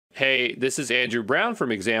Hey, this is Andrew Brown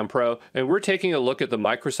from Exam Pro, and we're taking a look at the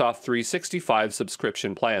Microsoft 365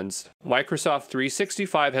 subscription plans. Microsoft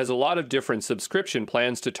 365 has a lot of different subscription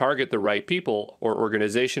plans to target the right people or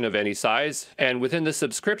organization of any size, and within the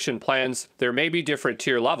subscription plans, there may be different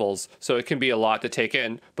tier levels, so it can be a lot to take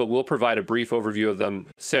in, but we'll provide a brief overview of them.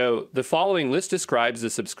 So, the following list describes the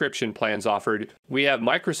subscription plans offered. We have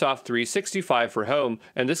Microsoft 365 for Home,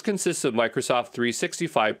 and this consists of Microsoft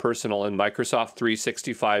 365 Personal and Microsoft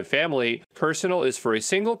 365 Family. Personal is for a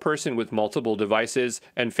single person with multiple devices,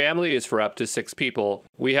 and Family is for up to 6 people.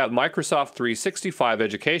 We have Microsoft 365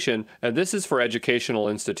 Education, and this is for educational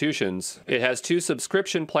institutions. It has 2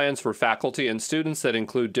 subscription plans for faculty and students that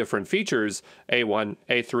include different features, A1,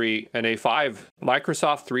 A3, and A5.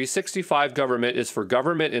 Microsoft 365 Government is for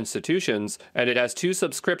government institutions, and it has 2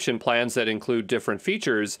 subscription plans that include different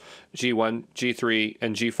features, G1, G3,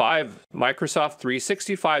 and G5. Microsoft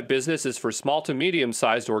 365 Business is for small to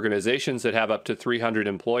medium-sized organizations that have up to 300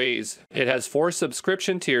 employees. It has 4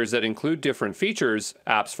 subscription tiers that include different features,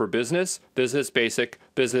 Apps for Business, Business Basic,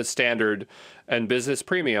 Business Standard, and Business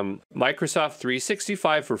Premium. Microsoft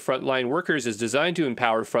 365 for frontline workers is designed to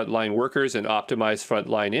empower frontline workers and optimize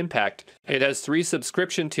frontline impact. It has 3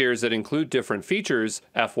 subscription tiers that include different features,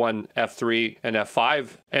 F1, F3, and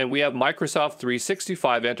F5. And we have Microsoft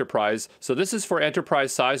 365 Enterprise, so this is for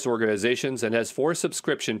enterprise-sized organizations and has 4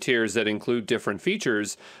 subscription tiers that include different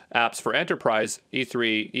features, Apps for Enterprise,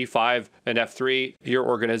 E3, E5, and F3. Your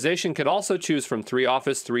organization can also choose from 3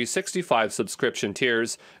 Office 365 subscription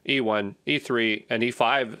tiers, E1, E3, and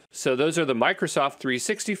E5. So those are the Microsoft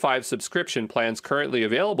 365 subscription plans currently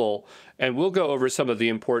available, and we'll go over some of the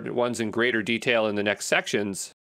important ones in greater detail in the next sections.